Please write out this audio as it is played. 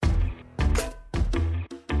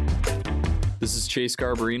This is Chase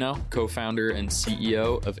Garbarino, co-founder and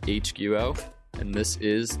CEO of HQO, and this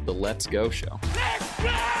is the Let's Go Show. Let's go!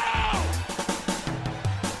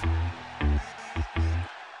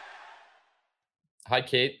 Hi,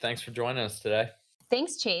 Kate. Thanks for joining us today.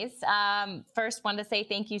 Thanks, Chase. First, want to say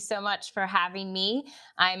thank you so much for having me.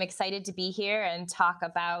 I'm excited to be here and talk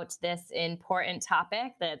about this important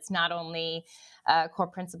topic that's not only a core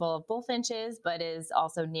principle of Bulfinch's, but is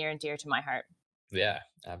also near and dear to my heart. Yeah,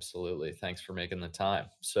 absolutely. Thanks for making the time.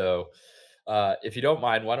 So, if you don't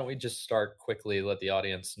mind, why don't we just start quickly, let the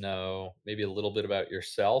audience know maybe a little bit about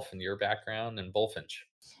yourself and your background and Bulfinch.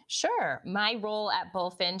 Sure. My role at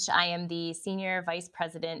Bulfinch, I am the Senior Vice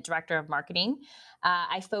President, Director of Marketing.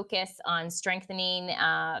 I focus on strengthening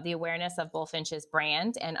the awareness of Bulfinch's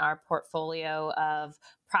brand and our portfolio of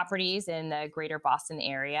properties in the greater Boston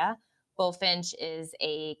area. Bulfinch is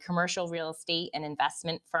a commercial real estate and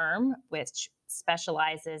investment firm which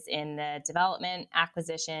specializes in the development,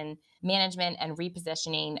 acquisition, management, and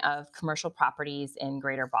repositioning of commercial properties in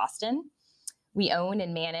greater Boston. We own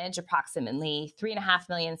and manage approximately 3.5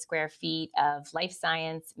 million square feet of life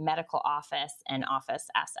science, medical office, and office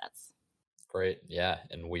assets. Great. Yeah.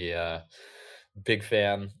 And we, big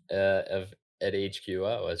fan of at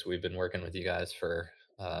HQO, as we've been working with you guys for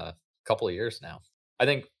a couple of years now. I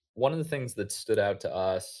think one of the things that stood out to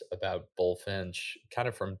us about Bulfinch kind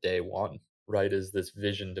of from day one, right, is this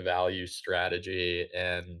vision to value strategy.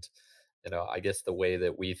 And I guess the way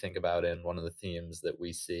that we think about it, and one of the themes that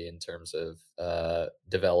we see in terms of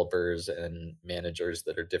developers and managers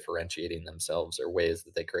that are differentiating themselves are ways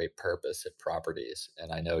that they create purpose at properties.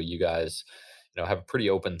 And I know you guys, have a pretty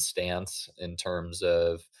open stance in terms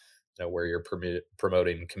of where you're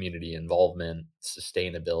promoting community involvement,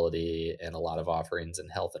 sustainability, and a lot of offerings in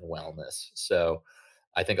health and wellness. So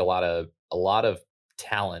I think a lot of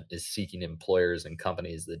talent is seeking employers and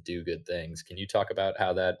companies that do good things. Can you talk about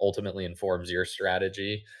how that ultimately informs your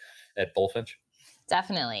strategy at Bulfinch?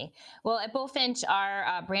 Definitely. Well, at Bulfinch,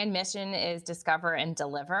 our brand mission is discover and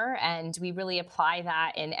deliver, and we really apply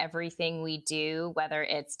that in everything we do, whether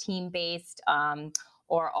it's team-based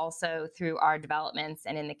or also through our developments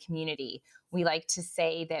and in the community. We like to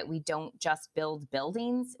say that we don't just build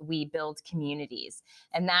buildings, we build communities.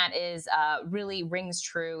 And that is really rings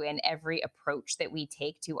true in every approach that we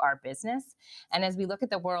take to our business. And as we look at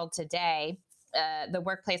the world today, the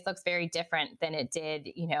workplace looks very different than it did,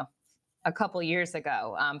 a couple years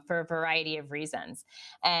ago for a variety of reasons.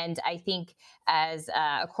 And I think as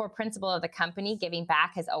a core principle of the company, giving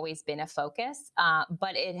back has always been a focus,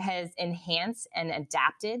 but it has enhanced and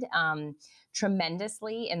adapted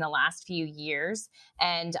tremendously in the last few years.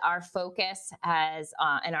 And our focus has,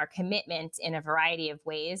 and our commitment in a variety of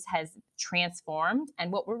ways has transformed.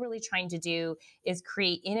 And what we're really trying to do is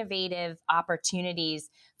create innovative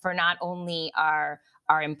opportunities for not only our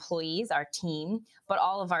employees, our team, but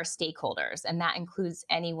all of our stakeholders. And that includes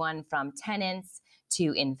anyone from tenants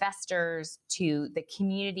to investors to the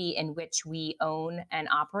community in which we own and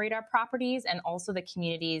operate our properties, and also the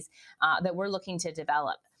communities that we're looking to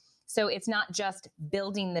develop. So it's not just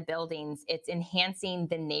building the buildings, it's enhancing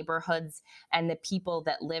the neighborhoods and the people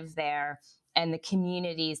that live there and the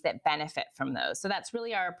communities that benefit from those. So that's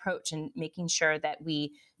really our approach in making sure that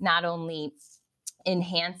we not only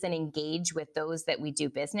enhance and engage with those that we do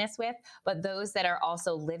business with, but those that are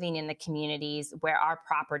also living in the communities where our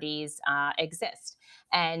properties exist.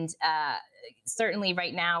 And certainly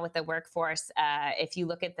right now with the workforce, if you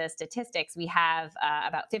look at the statistics, we have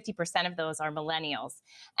about 50% of those are millennials.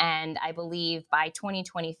 And I believe by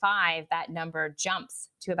 2025, that number jumps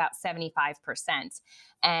to about 75%.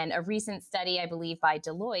 And a recent study, I believe by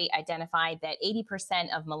Deloitte, identified that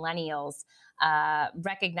 80% of millennials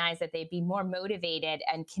recognize that they'd be more motivated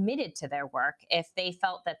and committed to their work if they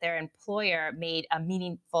felt that their employer made a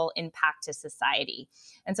meaningful impact to society.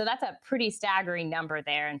 And so that's a pretty staggering number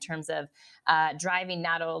there in terms of driving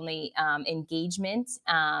not only engagement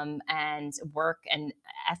and work and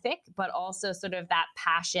ethic, but also sort of that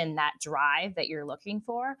passion, that drive that you're looking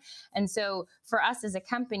for. And so for us as a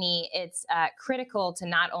company, it's critical to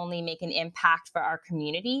not only make an impact for our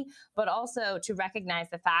community, but also to recognize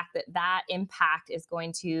the fact that that impact is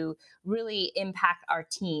going to really impact our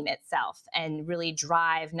team itself and really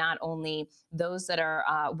drive not only those that are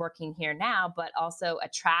working here now, but also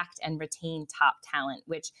attract and retain top talent,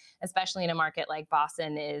 which especially in a market like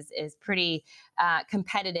Boston is pretty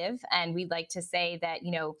competitive. And we'd like to say that,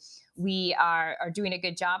 we are doing a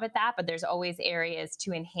good job at that, but there's always areas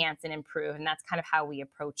to enhance and improve. And that's kind of how we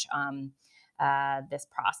approach this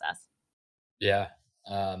process. Yeah.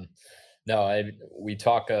 No, we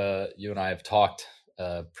talk, you and I have talked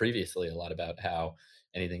previously a lot about how,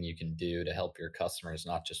 anything you can do to help your customers,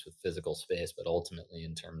 not just with physical space, but ultimately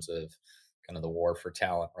in terms of kind of the war for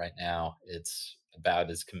talent right now. It's about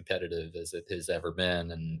as competitive as it has ever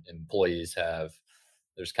been, and employees have,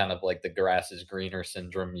 there's kind of like the grass is greener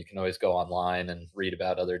syndrome. You can always go online and read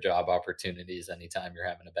about other job opportunities anytime you're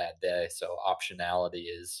having a bad day. So optionality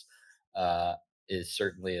uh, is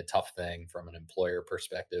certainly a tough thing from an employer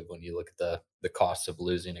perspective when you look at the costs of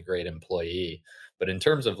losing a great employee. But in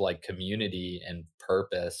terms of like community and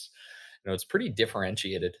purpose, it's pretty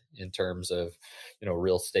differentiated in terms of, a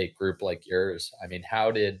real estate group like yours. I mean,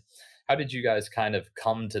 how did you guys kind of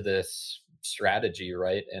come to this strategy,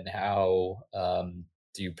 right? And how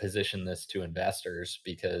do you position this to investors?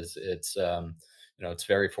 Because it's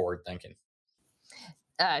very forward thinking.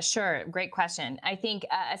 Sure. Great question. I think,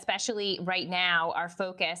 especially right now, our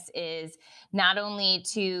focus is not only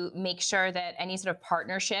to make sure that any sort of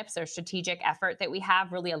partnerships or strategic effort that we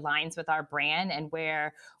have really aligns with our brand and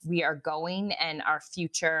where we are going and our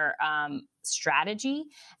future strategy.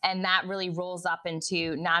 And that really rolls up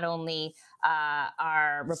into not only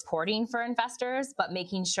our reporting for investors, but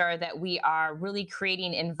making sure that we are really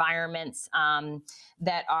creating environments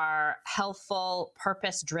that are healthful,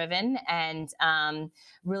 purpose driven, and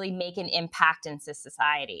really make an impact into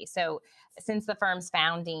society. So, since the firm's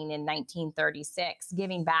founding in 1936,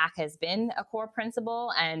 giving back has been a core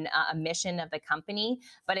principle and a mission of the company.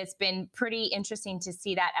 But it's been pretty interesting to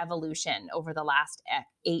see that evolution over the last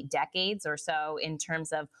 8 decades or so in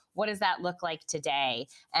terms of what does that look like today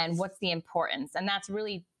and what's the importance. And that's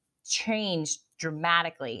really changed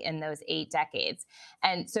dramatically in those 8 decades.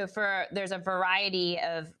 And so there's a variety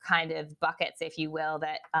of kind of buckets, if you will,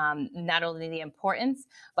 that not only the importance,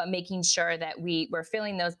 but making sure that we're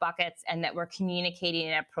filling those buckets and that we're communicating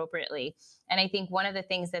it appropriately. And I think one of the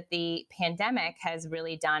things that the pandemic has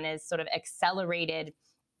really done is sort of accelerated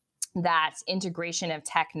that integration of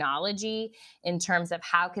technology in terms of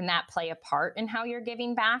how can that play a part in how you're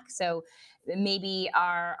giving back. So maybe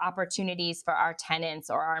our opportunities for our tenants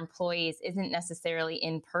or our employees isn't necessarily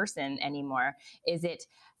in person anymore. Is it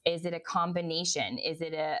a combination? Is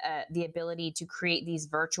it the ability to create these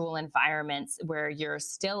virtual environments where you're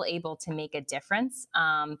still able to make a difference?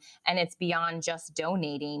 And it's beyond just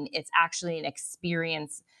donating, it's actually an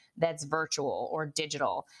experience that's virtual or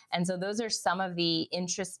digital. And so those are some of the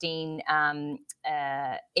interesting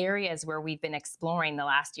areas where we've been exploring the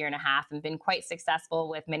last year and a half and been quite successful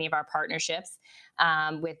with many of our partnerships.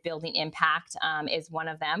 With Building Impact is one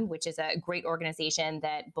of them, which is a great organization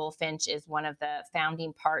that Bulfinch is one of the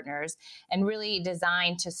founding partners, and really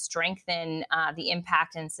designed to strengthen the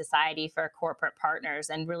impact in society for corporate partners.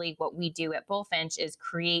 And really what we do at Bulfinch is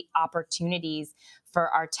create opportunities for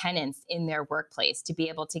our tenants in their workplace to be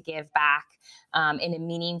able to give back in a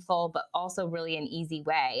meaningful but also really an easy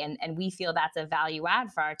way. And we feel that's a value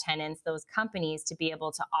add for our tenants, those companies, to be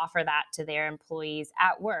able to offer that to their employees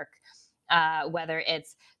at work. Whether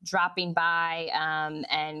it's dropping by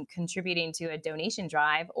and contributing to a donation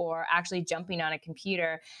drive, or actually jumping on a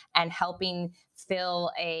computer and helping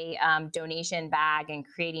fill a donation bag and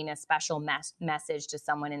creating a special message to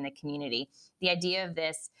someone in the community. The idea of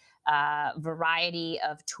this variety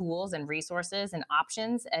of tools and resources and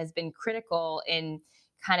options has been critical in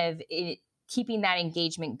kind of keeping that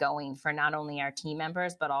engagement going for not only our team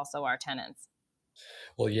members, but also our tenants.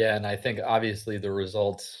 Well, yeah, and I think obviously the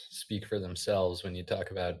results speak for themselves when you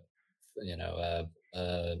talk about,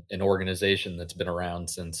 an organization that's been around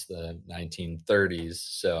since the 1930s.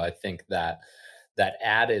 So I think that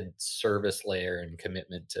added service layer and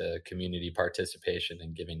commitment to community participation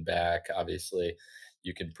and giving back, obviously,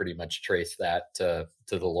 you can pretty much trace that to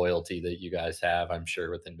the loyalty that you guys have, I'm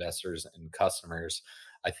sure, with investors and customers.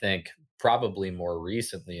 I think probably more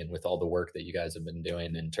recently, and with all the work that you guys have been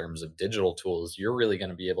doing in terms of digital tools, you're really going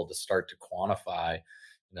to be able to start to quantify,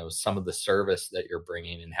 some of the service that you're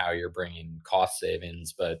bringing and how you're bringing cost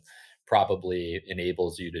savings, but probably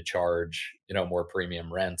enables you to charge, more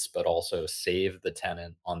premium rents, but also save the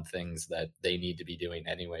tenant on things that they need to be doing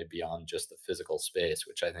anyway beyond just the physical space,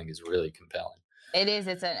 which I think is really compelling. It is.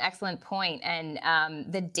 It's an excellent point. And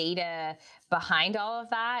the data behind all of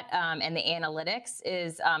that and the analytics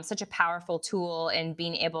is such a powerful tool in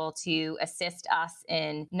being able to assist us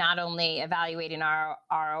in not only evaluating our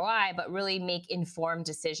ROI, but really make informed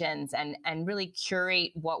decisions and really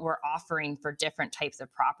curate what we're offering for different types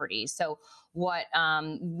of properties. So, what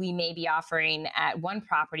we may be offering at one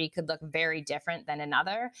property could look very different than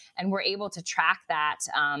another. And we're able to track that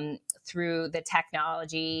through the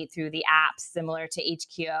technology, through the apps similar to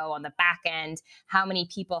HQO on the back end, how many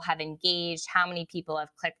people have engaged, how many people have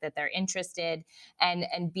clicked that they're interested,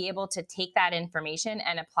 and be able to take that information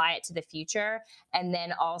and apply it to the future, and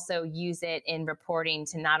then also use it in reporting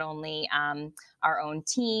to not only our own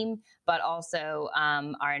team, but also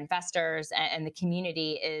our investors and the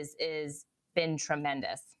community is been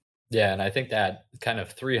tremendous. Yeah, and I think that kind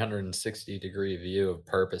of 360-degree view of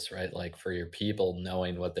purpose, right? Like for your people,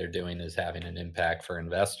 knowing what they're doing is having an impact, for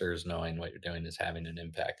investors, knowing what you're doing is having an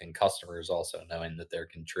impact, and customers also knowing that they're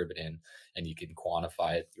contributing and you can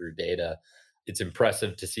quantify it through data. It's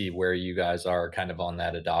impressive to see where you guys are kind of on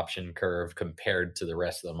that adoption curve compared to the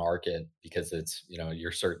rest of the market, because it's,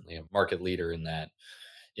 you're certainly a market leader in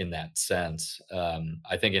that sense.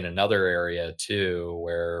 I think in another area too,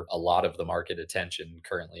 where a lot of the market attention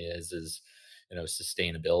currently is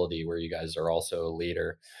sustainability, where you guys are also a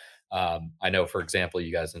leader. I know, for example,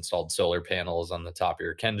 you guys installed solar panels on the top of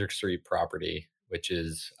your Kendrick Street property, which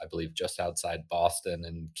is, I believe, just outside Boston.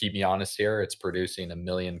 And keep me honest here, it's producing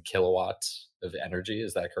 1,000,000 kilowatts of energy.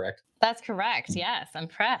 Is that correct? That's correct. Yes, I'm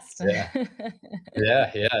impressed. Yeah.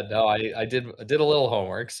 Yeah, yeah. No, I did a little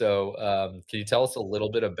homework. So, can you tell us a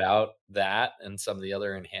little bit about that and some of the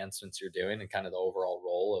other enhancements you're doing and kind of the overall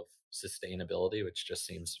role of sustainability, which just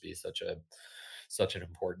seems to be such an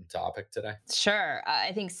important topic today? Sure.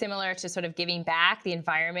 I think similar to sort of giving back, the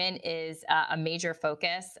environment is a major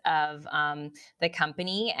focus of the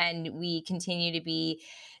company. And we continue to be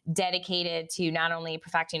dedicated to not only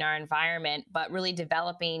perfecting our environment, but really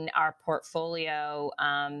developing our portfolio.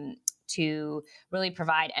 To really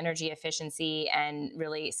provide energy efficiency and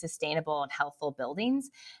really sustainable and healthful buildings.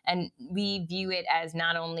 And we view it as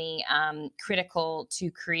not only critical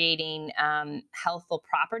to creating healthful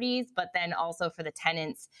properties, but then also for the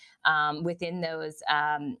tenants within those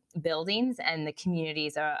buildings and the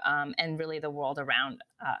communities and really the world around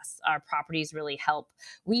us. Our properties really help,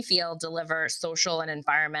 we feel, deliver social and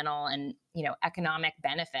environmental and economic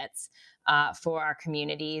benefits for our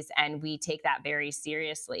communities, and we take that very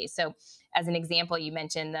seriously. So, as an example, you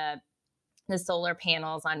mentioned the solar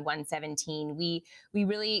panels on 117. We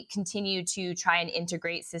really continue to try and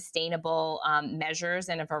integrate sustainable measures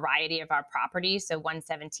in a variety of our properties. So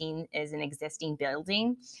 117 is an existing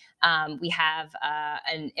building. We have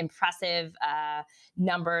an impressive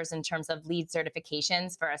numbers in terms of LEED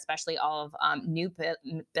certifications for especially all of new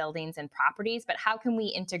buildings and properties. But how can we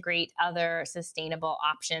integrate other sustainable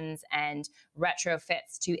options and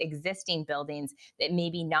retrofits to existing buildings that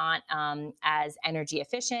maybe not as energy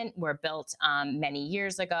efficient, were built many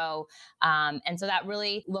years ago? And so that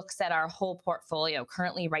really looks at our whole portfolio.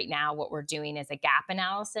 Currently, right now, what we're doing is a gap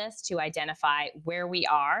analysis to identify where we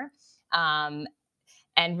are.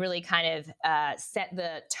 And really kind of set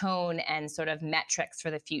the tone and sort of metrics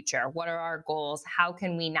for the future. What are our goals? How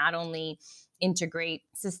can we not only integrate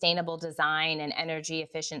sustainable design and energy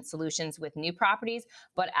efficient solutions with new properties,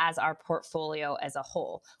 but as our portfolio as a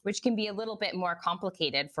whole, which can be a little bit more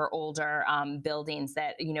complicated for older buildings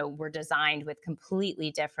that were designed with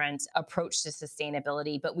completely different approach to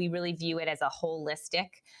sustainability. But we really view it as a holistic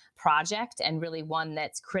project, and really one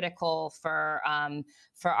that's critical for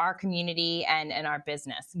our community and our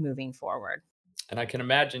business moving forward. And I can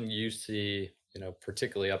imagine you see,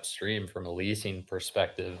 particularly upstream from a leasing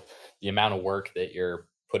perspective, the amount of work that you're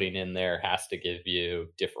putting in there has to give you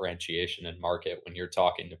differentiation in market when you're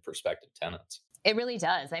talking to prospective tenants. It really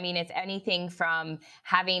does. I mean, it's anything from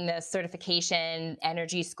having the certification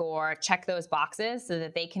energy score, check those boxes so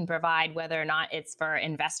that they can provide, whether or not it's for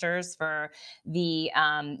investors for the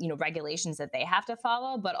regulations that they have to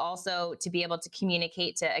follow, but also to be able to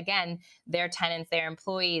communicate to, again, their tenants, their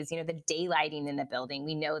employees, the daylighting in the building.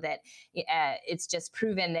 We know that it's just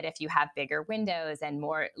proven that if you have bigger windows and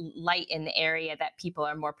more light in the area, that people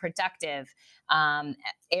are more productive.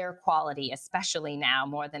 Air quality, especially now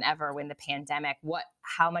more than ever when the pandemic,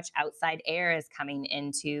 how much outside air is coming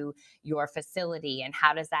into your facility, and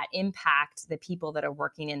how does that impact the people that are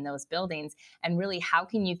working in those buildings, and really how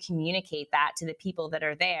can you communicate that to the people that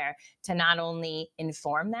are there to not only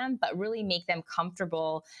inform them but really make them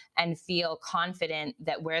comfortable and feel confident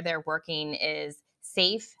that where they're working is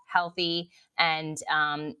safe, healthy, and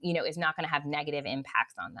is not going to have negative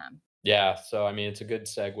impacts on them. Yeah, so I mean, it's a good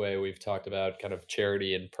segue. We've talked about kind of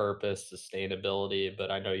charity and purpose, sustainability, but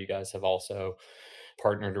I know you guys have also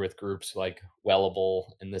partnered with groups like Wellable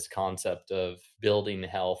in this concept of building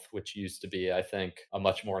health, which used to be, I think, a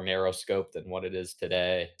much more narrow scope than what it is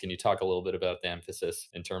today. Can you talk a little bit about the emphasis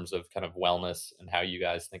in terms of kind of wellness and how you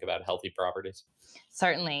guys think about healthy properties?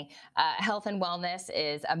 Certainly. Health and wellness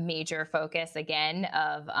is a major focus, again,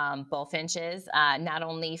 of Bulfinch's, not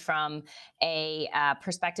only from a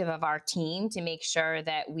perspective of our team to make sure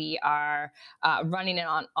that we are running it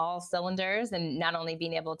on all cylinders and not only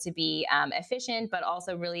being able to be efficient, but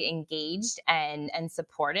also really engaged and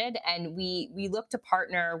supported. And we look to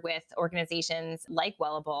partner with organizations like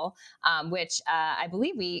Wellable, which I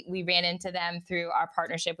believe we ran into them through our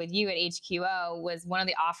partnership with you at HQO, was one of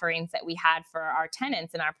the offerings that we had for our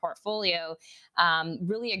tenants in our portfolio.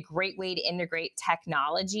 Really a great way to integrate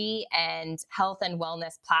technology and health and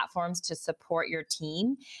wellness platforms to support your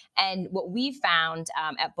team. And what we've found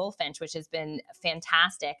at Bulfinch, which has been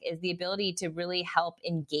fantastic, is the ability to really help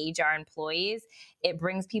engage our employees. It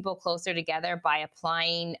brings people closer together by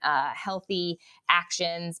applying healthy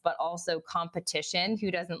actions, but also competition.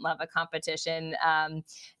 Who doesn't love a competition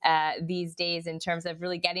these days, in terms of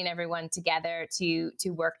really getting everyone together to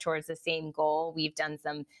work towards the same goal? We've done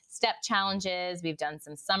some step challenges, we've done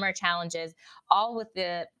some summer challenges, all with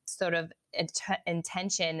the sort of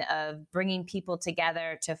intention of bringing people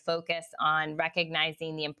together to focus on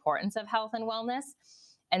recognizing the importance of health and wellness.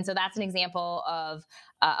 And so that's an example of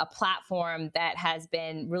a platform that has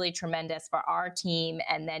been really tremendous for our team,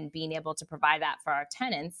 and then being able to provide that for our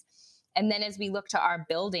tenants. And then as we look to our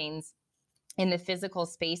buildings, in the physical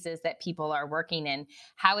spaces that people are working in,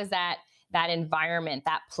 how is that environment,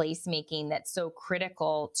 that placemaking that's so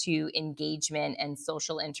critical to engagement and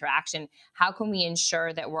social interaction, how can we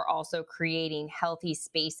ensure that we're also creating healthy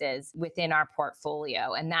spaces within our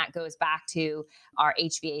portfolio? And that goes back to our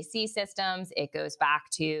HVAC systems, it goes back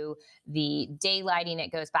to the daylighting,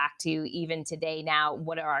 it goes back to even today now,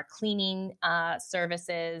 what are our cleaning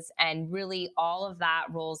services? And really all of that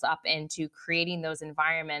rolls up into creating those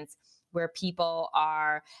environments where people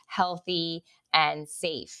are healthy and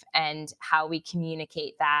safe, and how we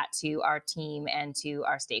communicate that to our team and to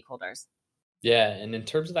our stakeholders. Yeah, and in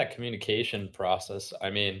terms of that communication process, I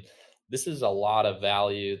mean, this is a lot of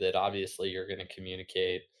value that obviously you're going to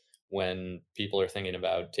communicate when people are thinking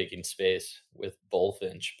about taking space with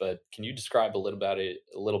Bullfinch. But can you describe a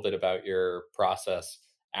little bit about your process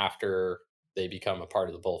after they become a part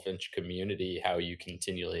of the Bullfinch community, how you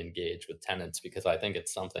continually engage with tenants? Because I think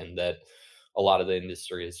it's something that a lot of the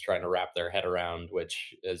industry is trying to wrap their head around,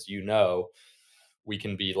 which, as you know, we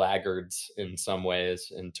can be laggards in some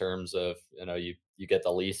ways in terms of, you get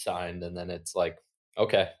the lease signed and then it's like,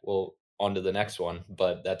 okay, well, on to the next one.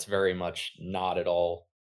 But that's very much not at all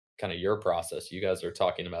kind of your process. You guys are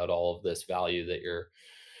talking about all of this value that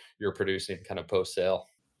you're producing kind of post sale.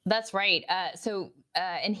 That's right.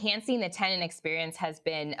 Enhancing the tenant experience has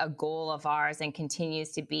been a goal of ours and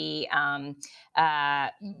continues to be,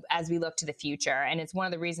 as we look to the future. And it's one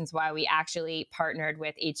of the reasons why we actually partnered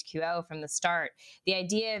with HQO from the start. The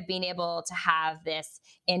idea of being able to have this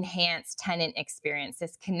enhanced tenant experience,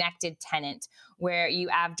 this connected tenant, where you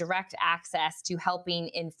have direct access to helping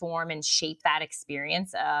inform and shape that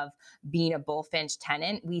experience of being a Bullfinch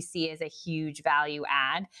tenant, we see as a huge value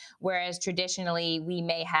add. Whereas traditionally, we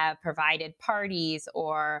may have provided parties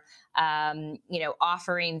or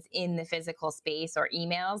offerings in the physical space or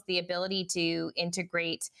emails. The ability to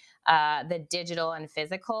integrate the digital and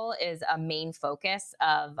physical is a main focus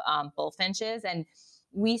of Bullfinches. And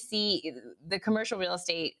we see the commercial real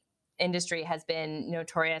estate industry has been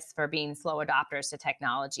notorious for being slow adopters to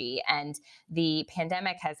technology, and the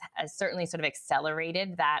pandemic has certainly sort of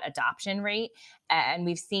accelerated that adoption rate, and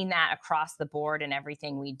we've seen that across the board in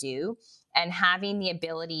everything we do. And having the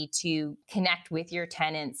ability to connect with your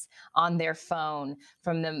tenants on their phone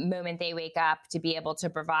from the moment they wake up, to be able to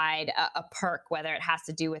provide a perk, whether it has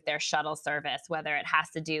to do with their shuttle service, whether it has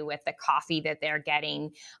to do with the coffee that they're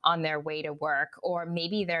getting on their way to work, or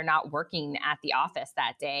maybe they're not working at the office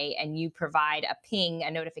that day and you provide a ping,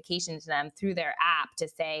 a notification to them through their app to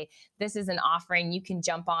say, this is an offering you can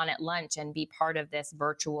jump on at lunch and be part of this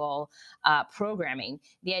virtual programming.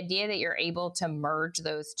 The idea that you're able to merge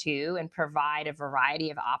those two and provide a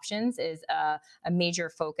variety of options is a major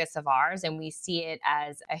focus of ours. And we see it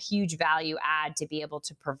as a huge value add to be able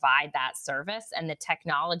to provide that service. And the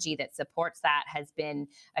technology that supports that has been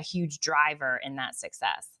a huge driver in that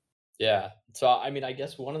success. Yeah. So, I mean, I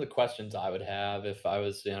guess one of the questions I would have if I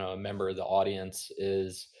was, a member of the audience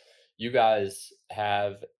is, you guys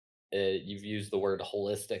have, you've used the word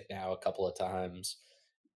holistic now a couple of times.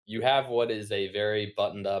 you have what is a very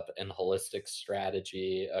buttoned up and holistic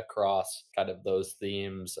strategy across kind of those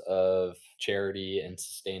themes of charity and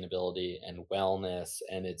sustainability and wellness,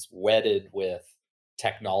 and it's wedded with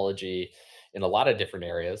technology in a lot of different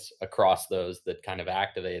areas across those that kind of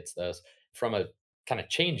activates those. From a kind of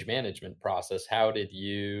change management process, how did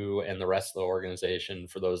you and the rest of the organization,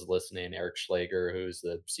 for those listening, Eric Schlager, who's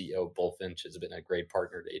the CEO of Bulfinch, has been a great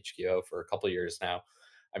partner to HQO for a couple of years now.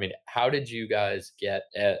 I mean, how did you guys get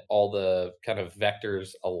at all the kind of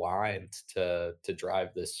vectors aligned to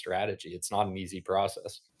drive this strategy? It's not an easy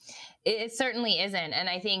process. It certainly isn't. And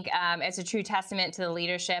I think it's a true testament to the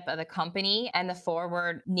leadership of the company and the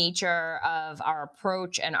forward nature of our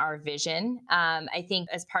approach and our vision. I think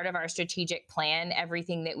as part of our strategic plan,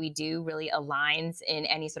 everything that we do really aligns in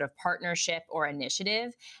any sort of partnership or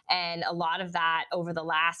initiative. And a lot of that over the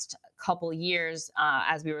last couple years,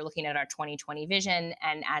 as we were looking at our 2020 vision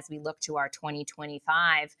and as we look to our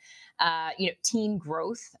 2025, team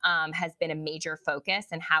growth has been a major focus,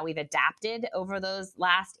 and how we've adapted over those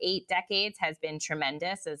last 8 decades has been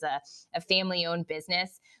tremendous. As a family owned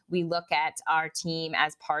business, we look at our team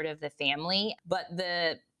as part of the family, but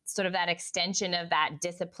the sort of that extension of that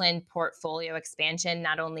disciplined portfolio expansion,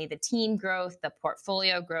 not only the team growth, the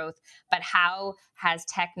portfolio growth, but how has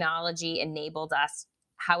technology enabled us?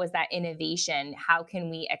 How is that innovation? How can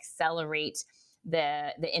we accelerate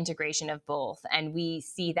the integration of both? And we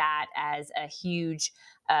see that as a huge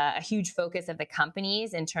focus of the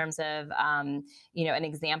companies in terms of an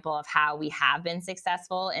example of how we have been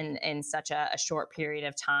successful in such a short period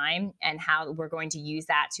of time, and how we're going to use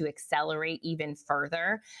that to accelerate even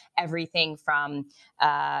further everything from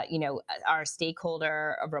our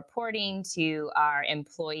stakeholder reporting to our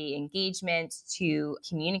employee engagement to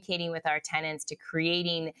communicating with our tenants to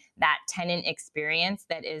creating that tenant experience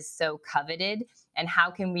that is so coveted. And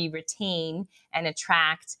how can we retain and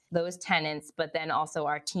attract those tenants, but then also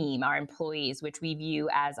our team, our employees, which we view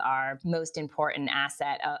as our most important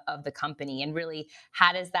asset of the company? And really,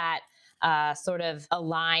 how does that sort of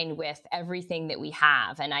align with everything that we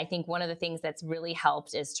have? And I think one of the things that's really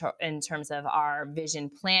helped is in terms of our vision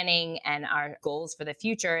planning and our goals for the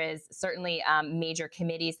future is certainly major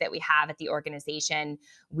committees that we have at the organization.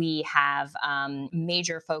 We have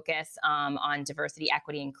major focus on diversity,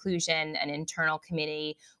 equity, inclusion, an internal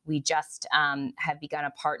committee. We just have begun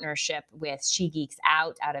a partnership with She Geeks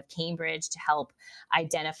Out of Cambridge to help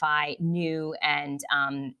identify new and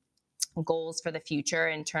goals for the future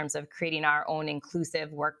in terms of creating our own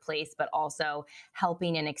inclusive workplace, but also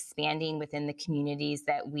helping and expanding within the communities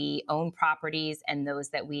that we own properties and those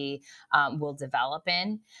that we will develop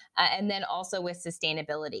in. And then also with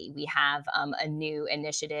sustainability, we have a new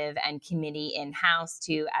initiative and committee in house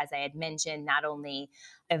to, as I had mentioned, not only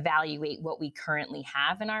evaluate what we currently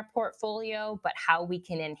have in our portfolio, but how we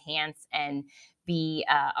can enhance and be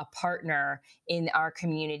a partner in our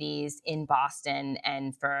communities in Boston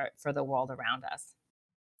and for the world around us.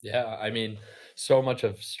 Yeah, I mean, so much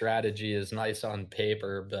of strategy is nice on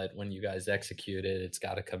paper, but when you guys execute it, it's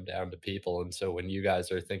got to come down to people. And so when you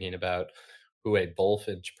guys are thinking about who a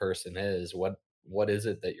Bullfinch person is, what is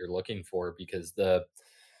it that you're looking for? Because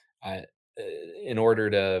I, in order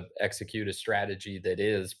to execute a strategy that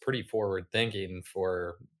is pretty forward thinking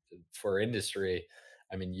for industry,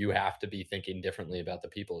 I mean, you have to be thinking differently about the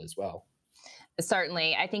people as well.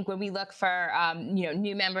 Certainly, I think when we look for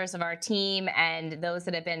new members of our team and those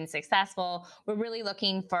that have been successful, we're really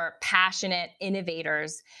looking for passionate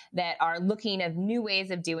innovators that are looking at new ways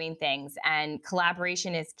of doing things. And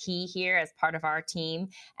collaboration is key here as part of our team,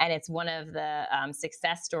 and it's one of the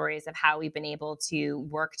success stories of how we've been able to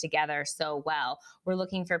work together so well. We're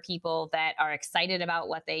looking for people that are excited about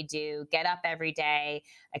what they do, get up every day,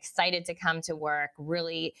 excited to come to work,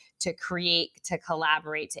 really to create, to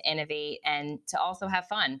collaborate, to innovate, and to also have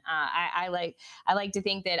fun. I like to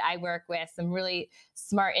think that I work with some really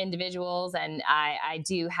smart individuals, and I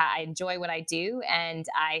enjoy what I do, and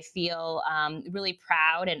I feel really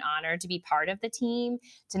proud and honored to be part of the team,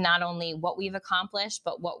 to not only what we've accomplished,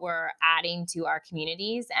 but what we're adding to our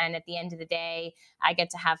communities. And at the end of the day, I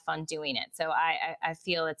get to have fun doing it. So I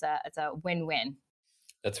feel it's a win win.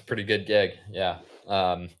 That's a pretty good gig. Yeah.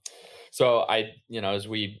 So as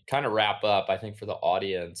we kind of wrap up, I think for the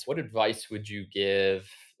audience, what advice would you give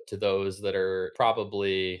to those that are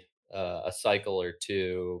probably a cycle or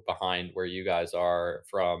two behind where you guys are,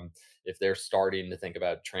 from if they're starting to think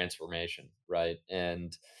about transformation, right?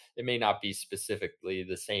 And it may not be specifically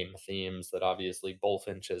the same themes that obviously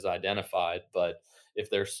Bullfinch has identified, but if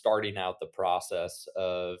they're starting out the process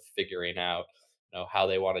of figuring out how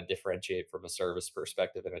they want to differentiate from a service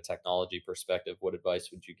perspective and a technology perspective, what advice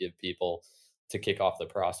would you give people to kick off the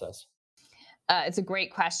process? It's a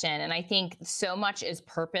great question. And I think so much is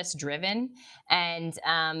purpose driven. And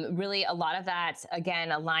really, a lot of that, again,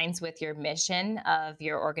 aligns with your mission of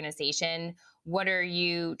your organization. What are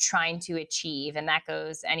you trying to achieve? And that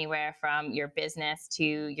goes anywhere from your business to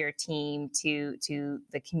your team to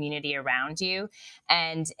the community around you.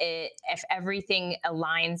 And if everything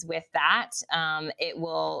aligns with that, it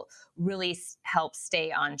will really help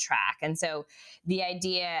stay on track. And so the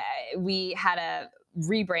idea, we had a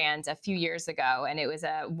rebrand a few years ago, and it was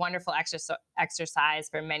a wonderful exercise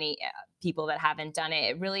for many people that haven't done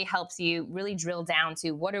it. It really helps you really drill down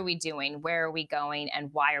to what are we doing, where are we going, and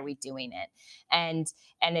why are we doing it. And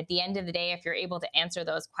at the end of the day, if you're able to answer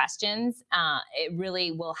those questions, it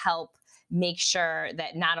really will help make sure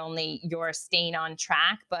that not only you're staying on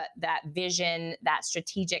track, but that vision, that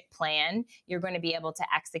strategic plan, you're going to be able to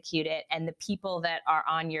execute it. And the people that are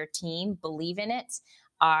on your team believe in it,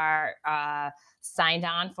 are signed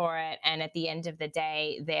on for it. And at the end of the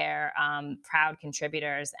day, they're proud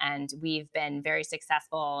contributors. And we've been very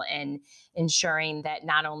successful in ensuring that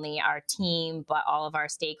not only our team, but all of our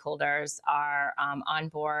stakeholders are on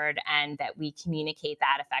board, and that we communicate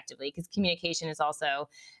that effectively. Because communication is also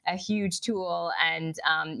a huge tool. And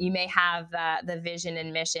you may have the vision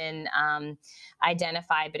and mission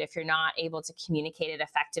identified, but if you're not able to communicate it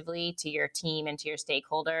effectively to your team and to your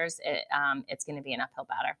stakeholders, it's going to be an uphill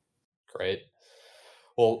battle. Great.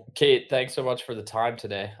 Well, Kate, thanks so much for the time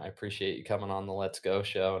today. I appreciate you coming on the Let's Go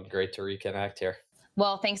show, and great to reconnect here.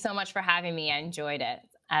 Well, thanks so much for having me. I enjoyed it,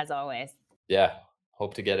 as always. Yeah.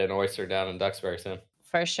 Hope to get an oyster down in Duxbury soon.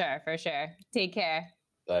 For sure, for sure. Take care.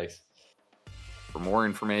 Thanks. For more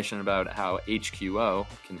information about how HQO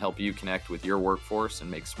can help you connect with your workforce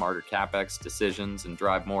and make smarter CapEx decisions and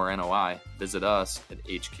drive more NOI, visit us at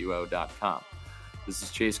hqo.com. This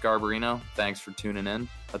is Chase Garbarino. Thanks for tuning in.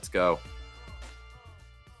 Let's go.